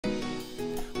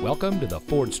Welcome to the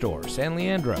Ford Store, San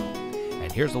Leandro.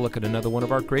 And here's a look at another one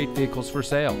of our great vehicles for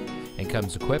sale. And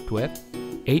comes equipped with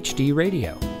HD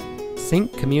radio,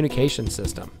 sync communication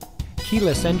system,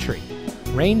 keyless entry,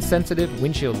 rain-sensitive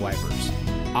windshield wipers,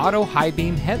 auto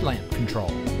high-beam headlamp control,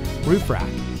 roof rack,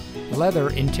 leather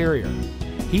interior,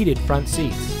 heated front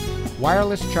seats,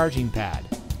 wireless charging pad,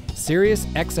 Sirius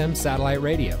XM satellite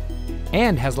radio,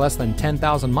 and has less than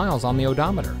 10,000 miles on the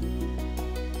odometer.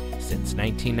 Since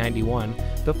 1991,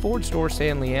 the Ford Store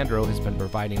San Leandro has been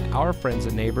providing our friends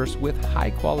and neighbors with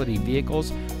high-quality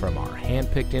vehicles from our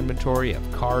hand-picked inventory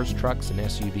of cars, trucks, and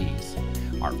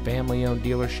SUVs. Our family-owned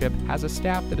dealership has a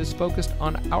staff that is focused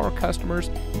on our customers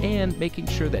and making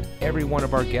sure that every one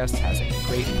of our guests has a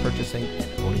great purchasing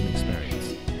and owning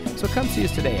experience. So come see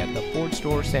us today at the Ford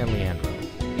Store San Leandro.